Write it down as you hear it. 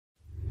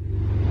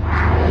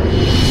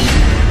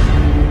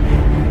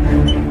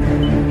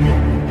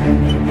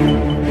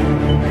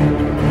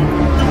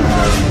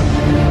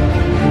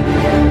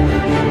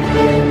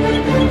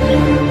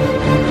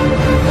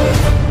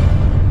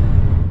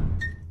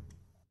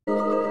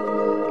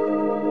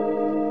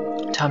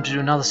time to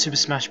do another Super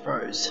Smash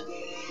Bros.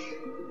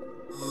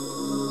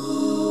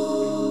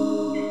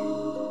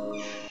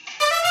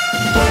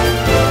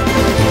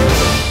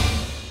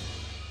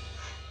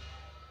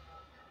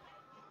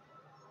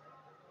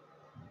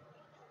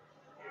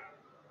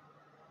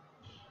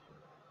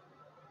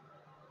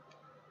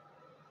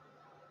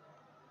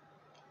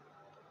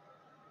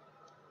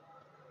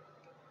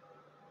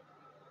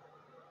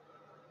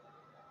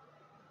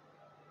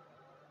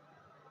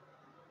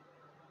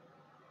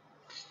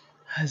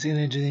 Is he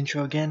gonna do the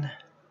intro again?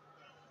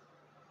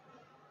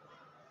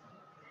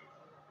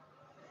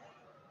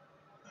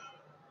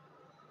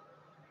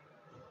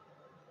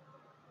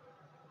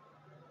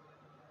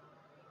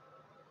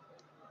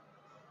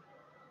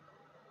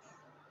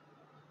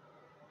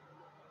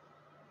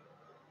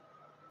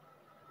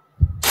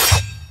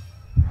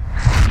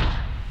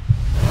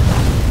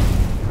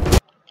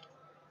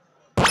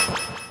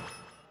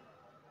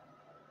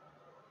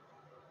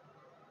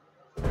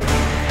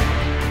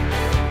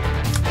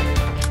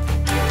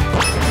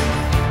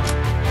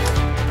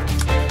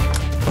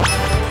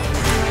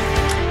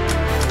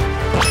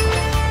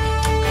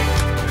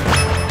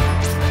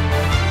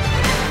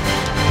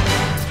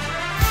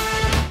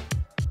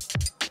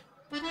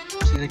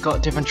 They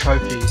got different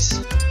trophies.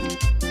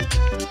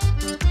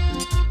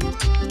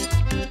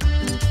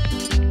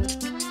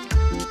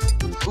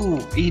 Ooh,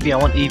 Eevee, I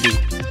want Eevee.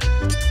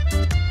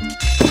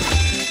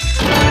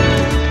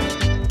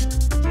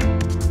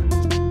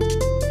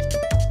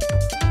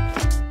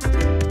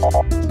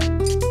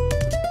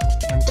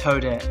 And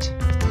Toadette.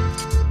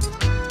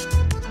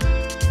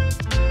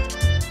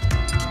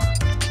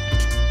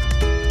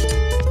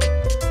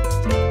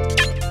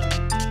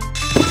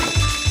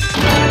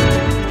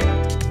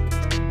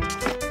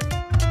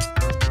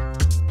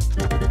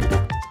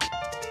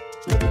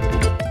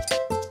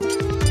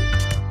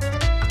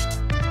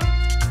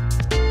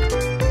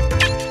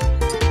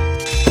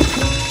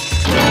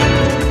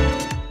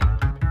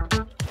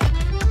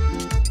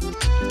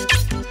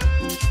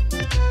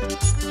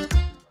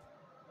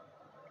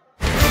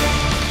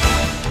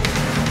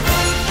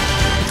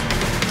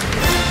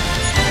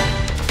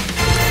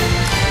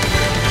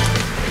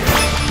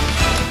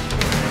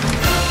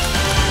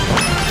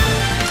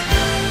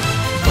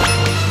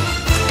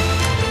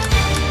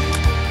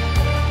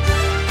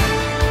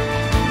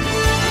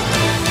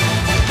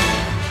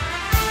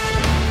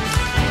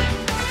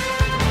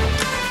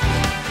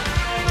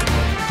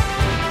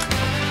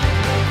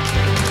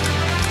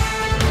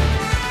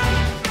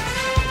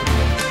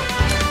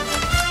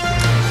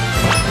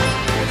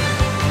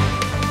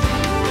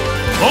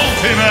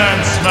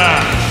 Multi-Man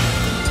Smash!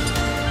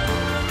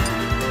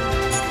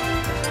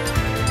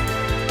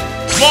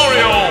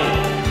 Mario!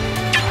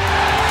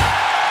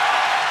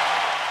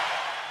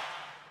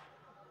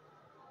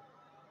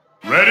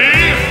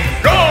 Ready,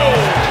 go!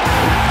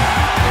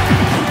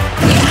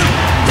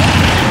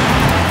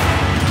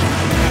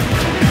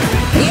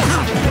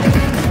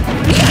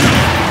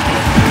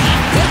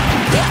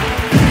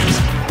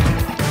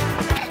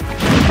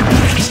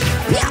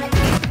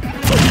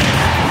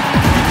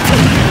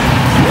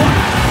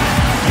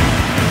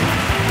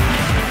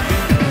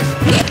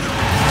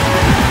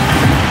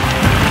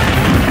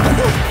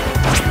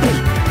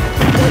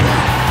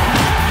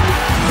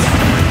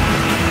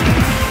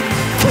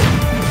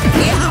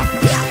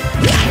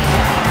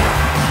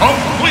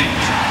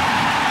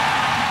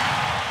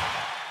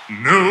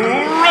 New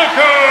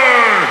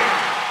record!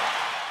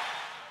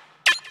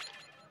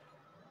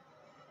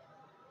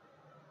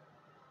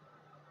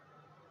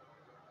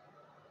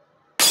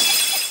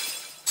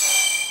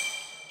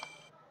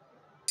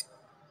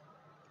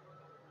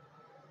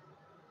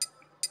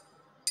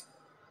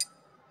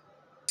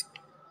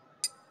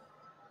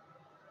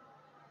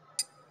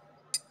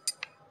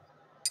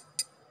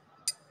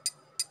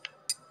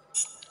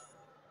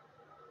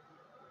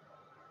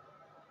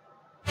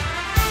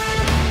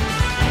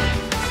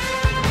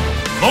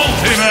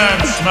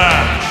 Multi-Man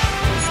Smash!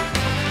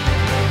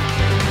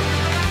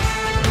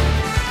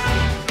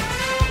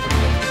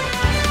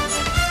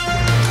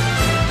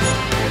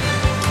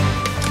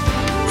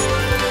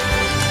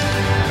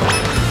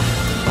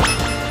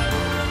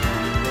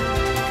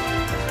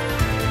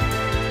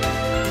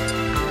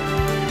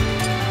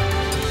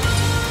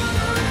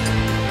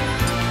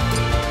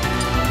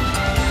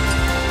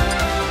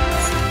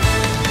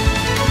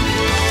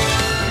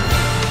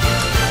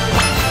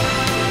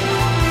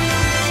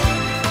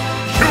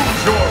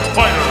 Choose your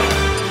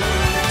fighter!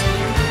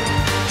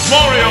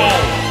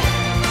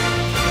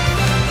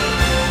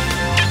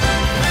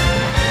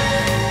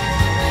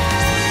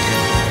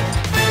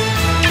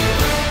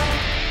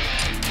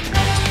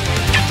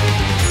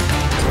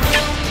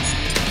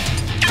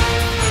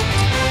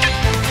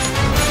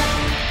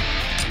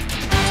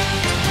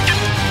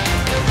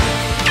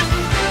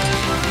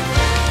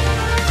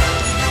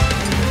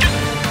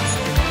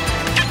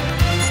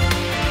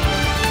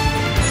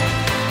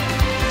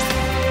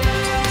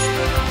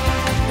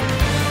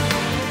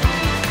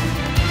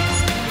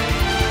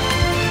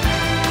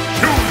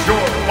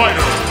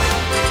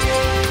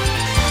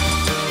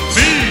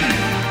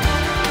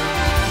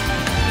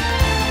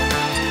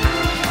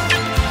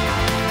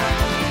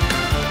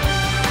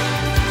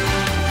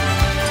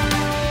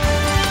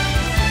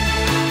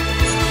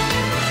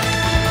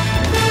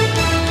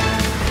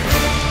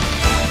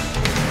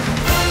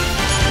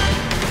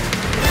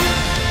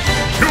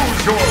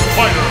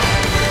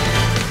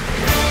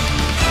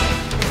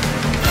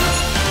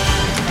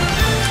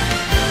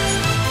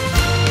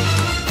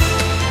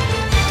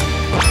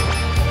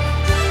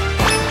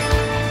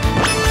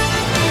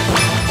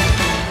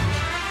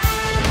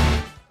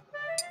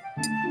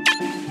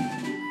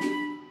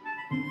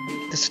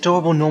 This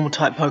adorable normal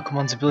type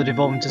Pokemon's ability to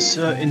evolve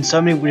in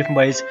so many different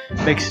ways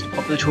makes it a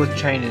popular choice of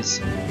trainers.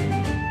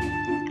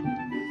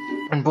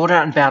 When brought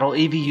out in battle,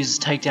 Eevee uses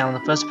Takedown on the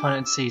first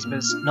opponent it sees, but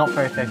it's not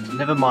very effective.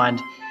 Never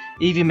mind.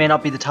 Eevee may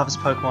not be the toughest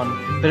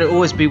Pokemon, but it'll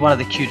always be one of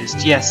the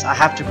cutest. Yes, I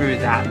have to agree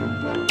with that.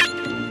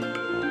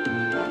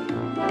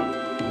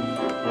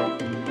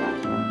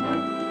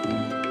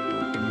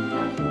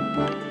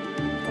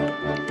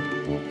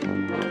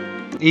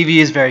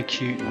 Eevee is very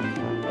cute.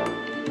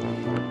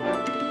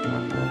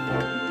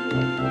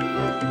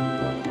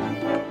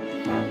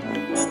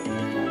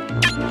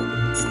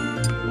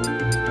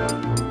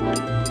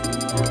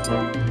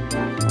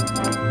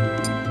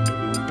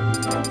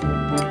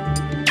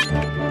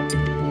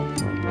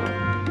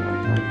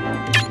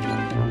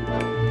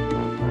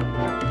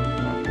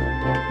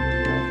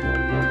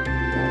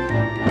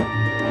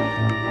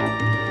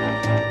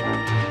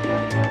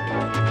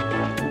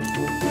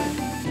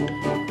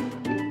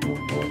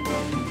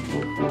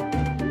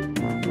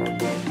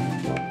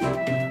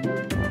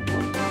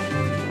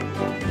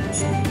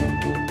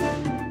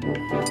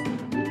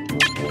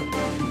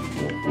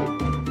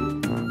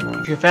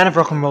 If you're a fan of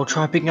rock and roll,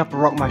 try picking up a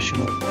rock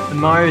mushroom. When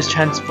Mario is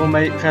transformed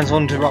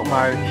into Rock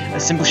Mario, a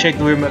simple shake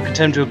of the remote can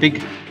turn into a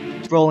big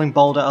rolling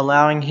boulder,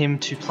 allowing him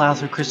to plow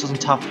through crystals and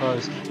tough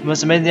throws. The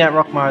most amazing thing about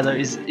Rock Mario though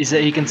is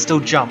that he can still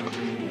jump.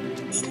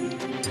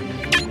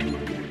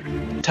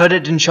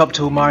 Toadette didn't show up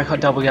till Mario Kart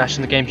Double Dash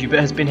on the GameCube, but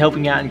has been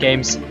helping out in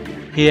games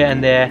here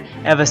and there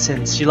ever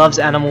since. She loves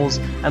animals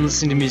and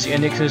listening to music,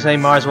 and can say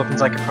Mario's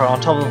weapons like a pro.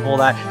 On top of all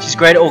that, she's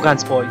great at all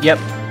kinds of sport. Yep,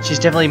 she's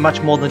definitely much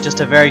more than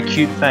just a very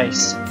cute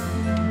face.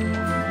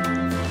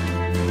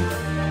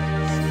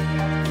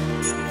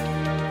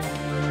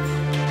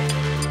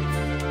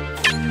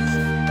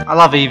 I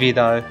love Eevee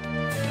though.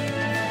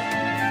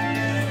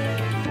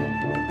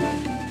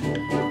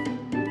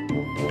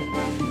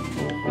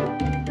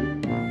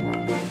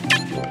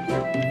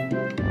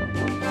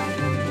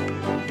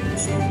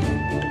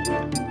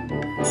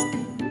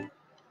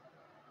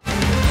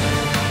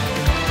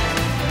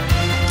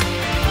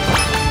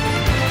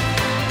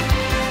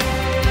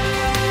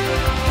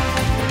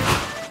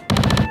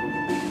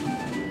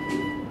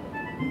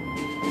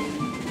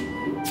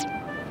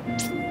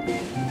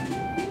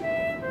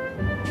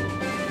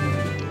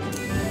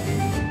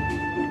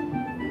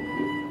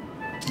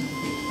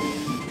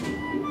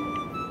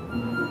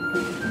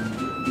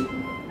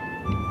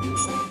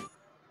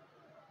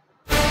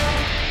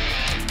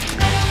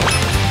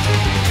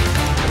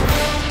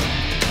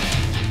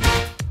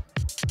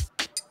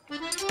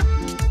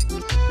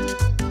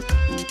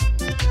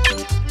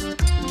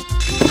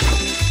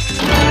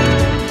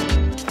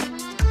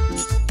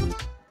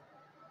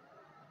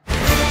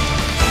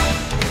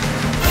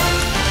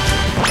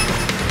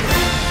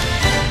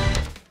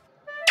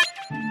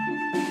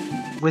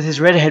 With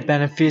his red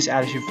headband and fierce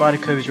attitude, Fighter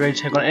Kirby is ready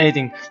to take on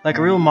anything. Like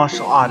a real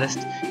martial artist,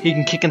 he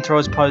can kick and throw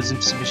his opponents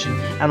into submission,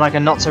 and like a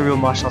not-so-real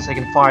martial artist, he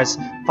can fire his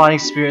fighting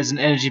spirit as an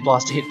energy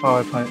blast to hit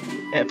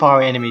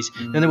faraway enemies.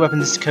 The only weapon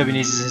this Kirby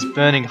needs is his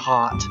burning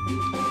heart.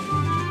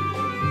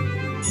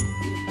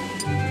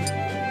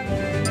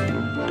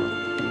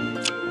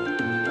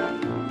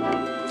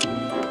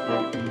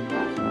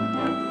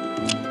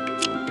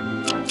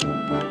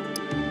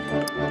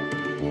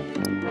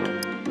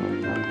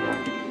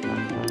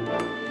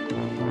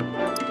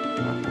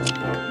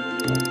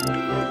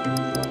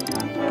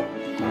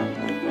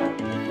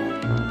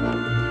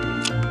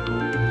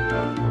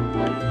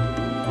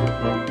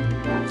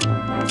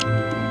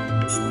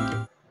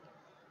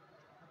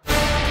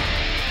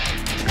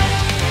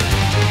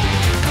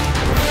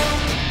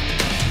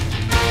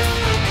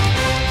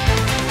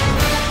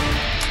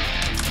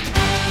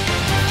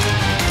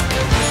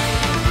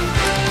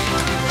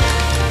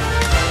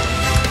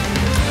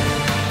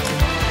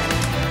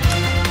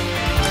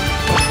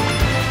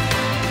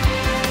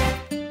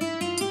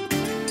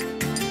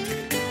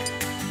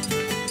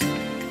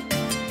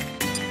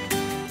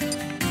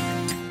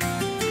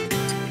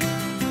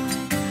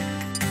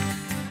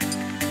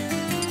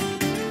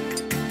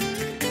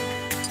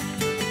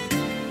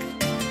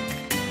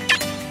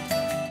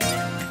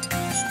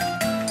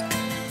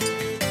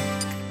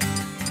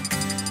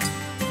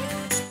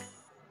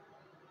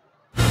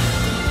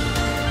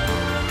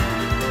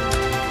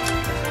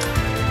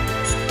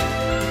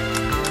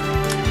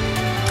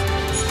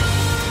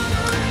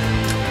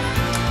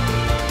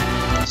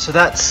 So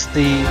that's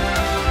the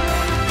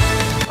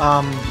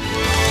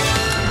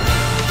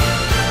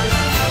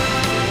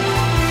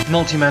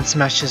Multi-Man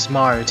Smash's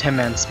Mario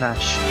 10-Man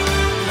Smash.